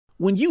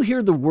When you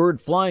hear the word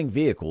flying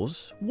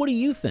vehicles, what do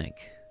you think?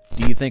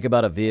 Do you think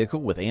about a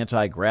vehicle with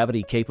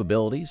anti-gravity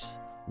capabilities?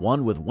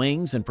 One with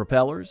wings and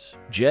propellers?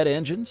 Jet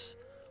engines?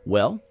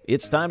 Well,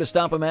 it's time to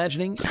stop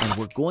imagining, and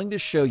we're going to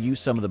show you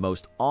some of the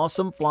most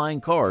awesome flying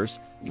cars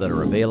that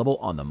are available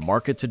on the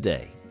market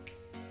today.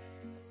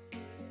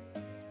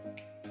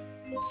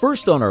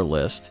 First on our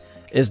list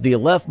is the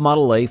ALEF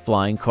Model A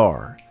flying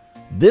car.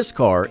 This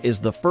car is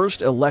the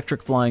first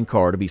electric flying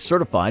car to be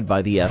certified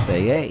by the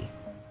FAA.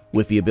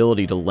 With the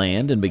ability to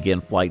land and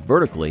begin flight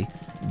vertically,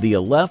 the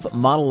ALEF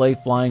Model A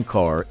flying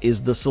car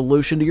is the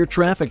solution to your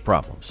traffic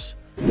problems.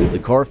 The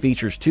car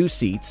features 2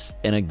 seats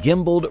and a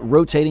gimbaled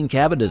rotating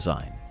cabin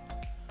design.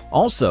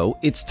 Also,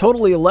 it's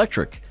totally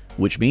electric,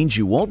 which means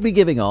you won't be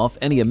giving off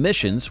any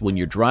emissions when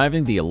you're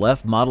driving the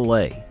ALEF Model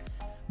A.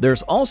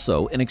 There's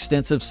also an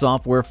extensive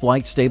software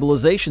flight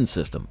stabilization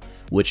system,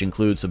 which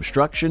includes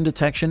obstruction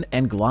detection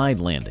and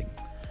glide landing.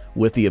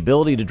 With the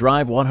ability to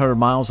drive 100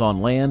 miles on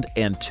land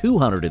and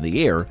 200 in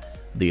the air,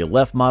 the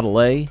ALEF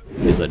Model A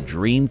is a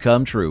dream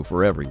come true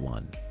for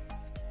everyone.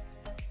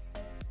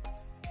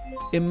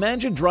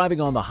 Imagine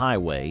driving on the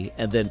highway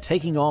and then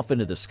taking off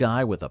into the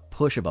sky with a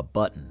push of a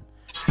button.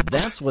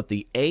 That's what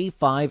the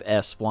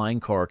A5S flying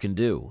car can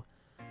do.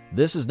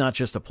 This is not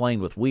just a plane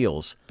with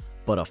wheels,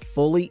 but a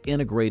fully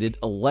integrated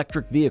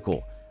electric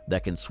vehicle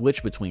that can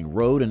switch between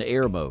road and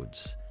air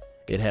modes.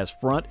 It has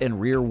front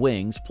and rear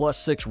wings plus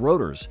 6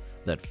 rotors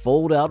that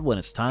fold out when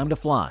it's time to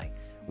fly,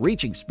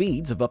 reaching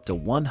speeds of up to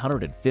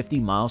 150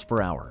 miles per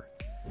hour.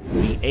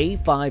 The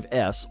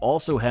A5S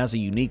also has a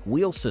unique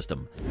wheel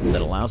system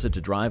that allows it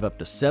to drive up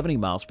to 70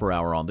 miles per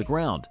hour on the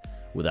ground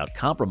without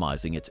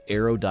compromising its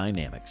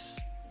aerodynamics.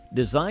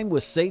 Designed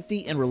with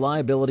safety and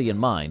reliability in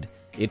mind,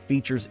 it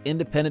features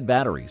independent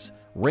batteries,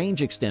 range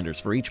extenders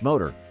for each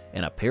motor,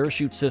 and a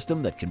parachute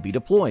system that can be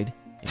deployed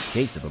in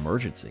case of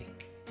emergency.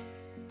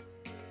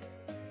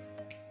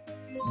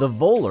 The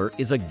VOLAR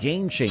is a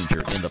game changer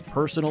in the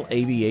personal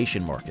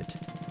aviation market.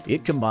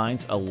 It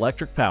combines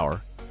electric power,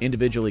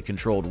 individually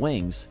controlled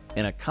wings,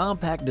 and a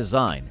compact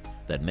design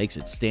that makes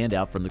it stand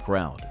out from the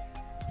crowd.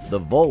 The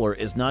VOLAR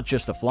is not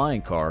just a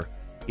flying car,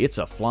 it's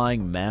a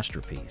flying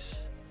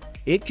masterpiece.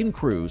 It can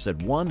cruise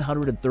at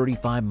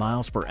 135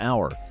 miles per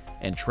hour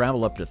and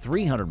travel up to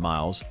 300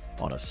 miles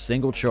on a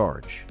single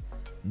charge.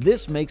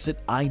 This makes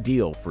it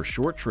ideal for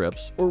short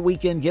trips or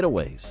weekend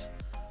getaways.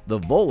 The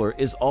VOLAR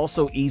is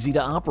also easy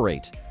to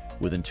operate,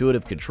 with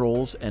intuitive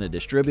controls and a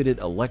distributed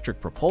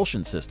electric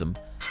propulsion system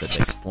that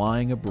makes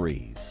flying a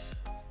breeze.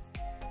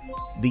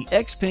 The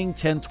XPENG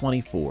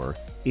 1024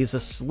 is a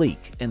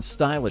sleek and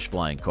stylish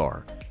flying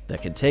car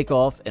that can take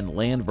off and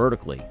land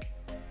vertically.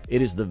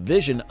 It is the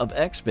vision of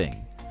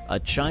XPENG, a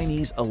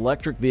Chinese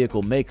electric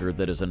vehicle maker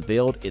that has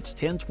unveiled its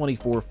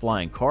 1024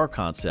 flying car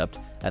concept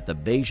at the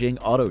Beijing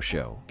Auto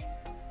Show.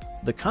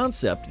 The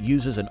concept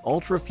uses an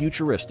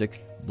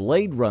ultra-futuristic,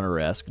 Blade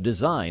Runner-esque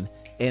design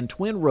and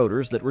twin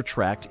rotors that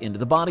retract into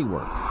the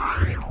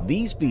bodywork.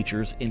 These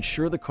features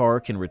ensure the car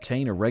can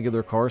retain a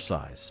regular car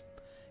size.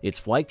 Its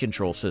flight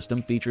control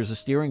system features a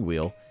steering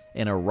wheel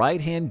and a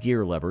right-hand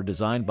gear lever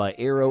designed by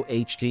Aero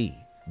HT.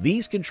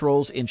 These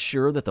controls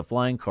ensure that the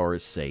flying car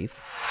is safe,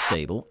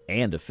 stable,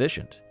 and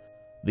efficient.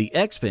 The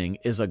XPENG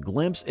is a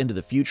glimpse into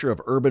the future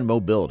of urban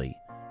mobility,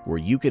 where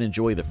you can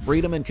enjoy the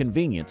freedom and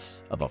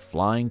convenience of a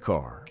flying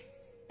car.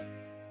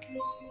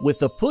 With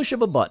the push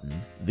of a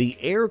button, the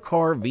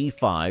AIRCAR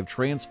V5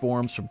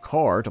 transforms from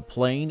car to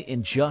plane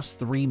in just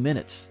 3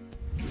 minutes.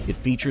 It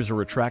features a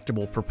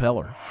retractable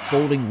propeller,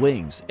 folding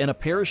wings, and a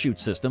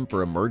parachute system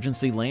for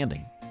emergency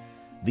landing.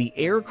 The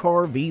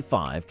AIRCAR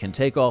V5 can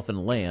take off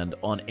and land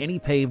on any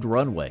paved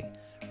runway,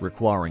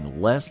 requiring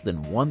less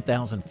than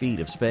 1,000 feet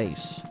of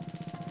space.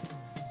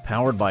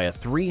 Powered by a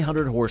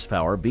 300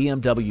 horsepower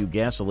BMW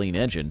gasoline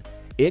engine,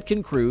 it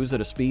can cruise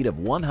at a speed of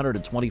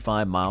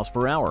 125 miles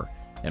per hour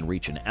and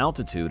reach an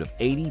altitude of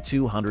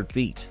 8,200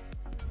 feet.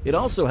 It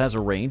also has a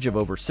range of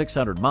over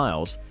 600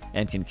 miles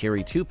and can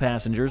carry 2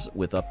 passengers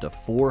with up to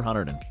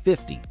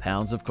 450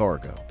 pounds of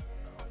cargo.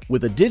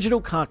 With a digital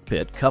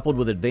cockpit coupled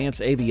with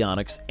advanced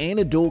avionics and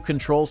a dual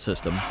control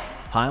system,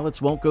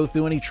 pilots won't go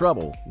through any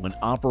trouble when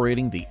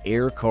operating the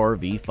AIRCAR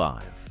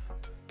V5.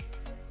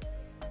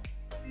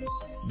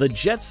 The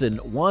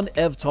JETSON 1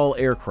 EVTOL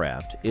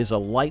aircraft is a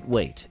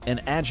lightweight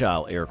and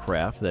agile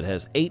aircraft that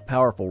has 8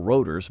 powerful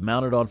rotors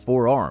mounted on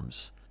 4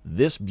 arms.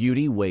 This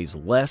beauty weighs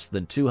less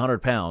than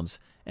 200 pounds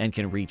and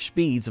can reach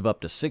speeds of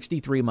up to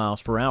 63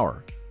 miles per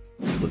hour.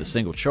 With a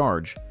single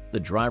charge, the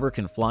driver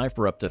can fly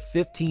for up to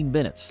 15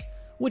 minutes,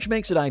 which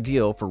makes it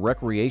ideal for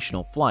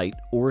recreational flight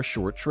or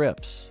short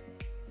trips.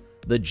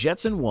 The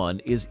JETSON 1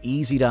 is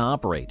easy to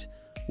operate,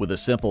 with a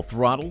simple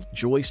throttle,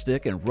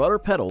 joystick, and rudder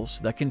pedals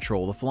that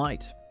control the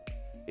flight.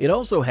 It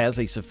also has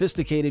a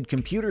sophisticated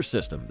computer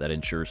system that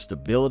ensures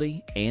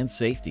stability and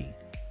safety.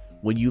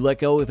 When you let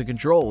go of the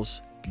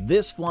controls,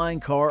 this flying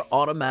car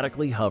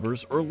automatically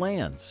hovers or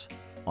lands.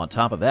 On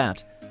top of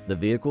that, the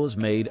vehicle is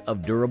made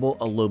of durable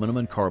aluminum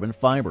and carbon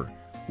fiber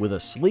with a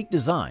sleek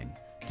design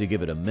to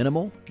give it a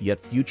minimal yet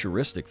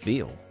futuristic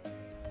feel.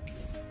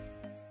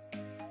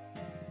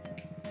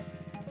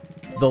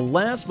 The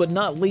last but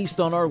not least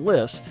on our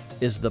list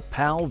is the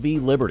PAL V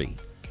Liberty.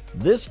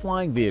 This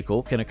flying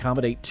vehicle can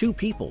accommodate 2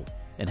 people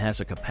and has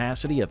a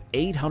capacity of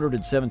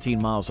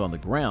 817 miles on the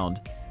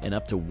ground and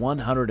up to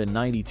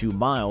 192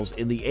 miles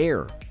in the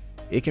air.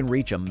 It can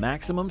reach a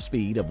maximum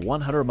speed of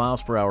 100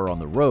 miles per hour on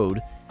the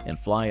road and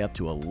fly up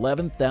to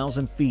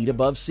 11,000 feet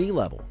above sea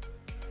level.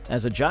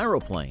 As a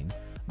gyroplane,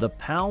 the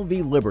PAL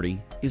V Liberty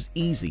is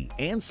easy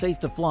and safe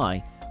to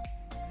fly,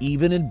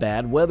 even in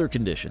bad weather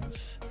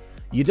conditions.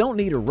 You don't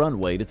need a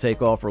runway to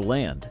take off or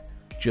land,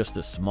 just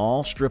a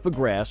small strip of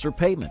grass or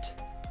pavement.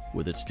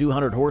 With its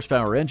 200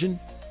 horsepower engine,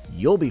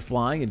 you'll be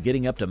flying and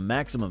getting up to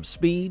maximum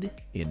speed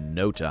in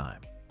no time.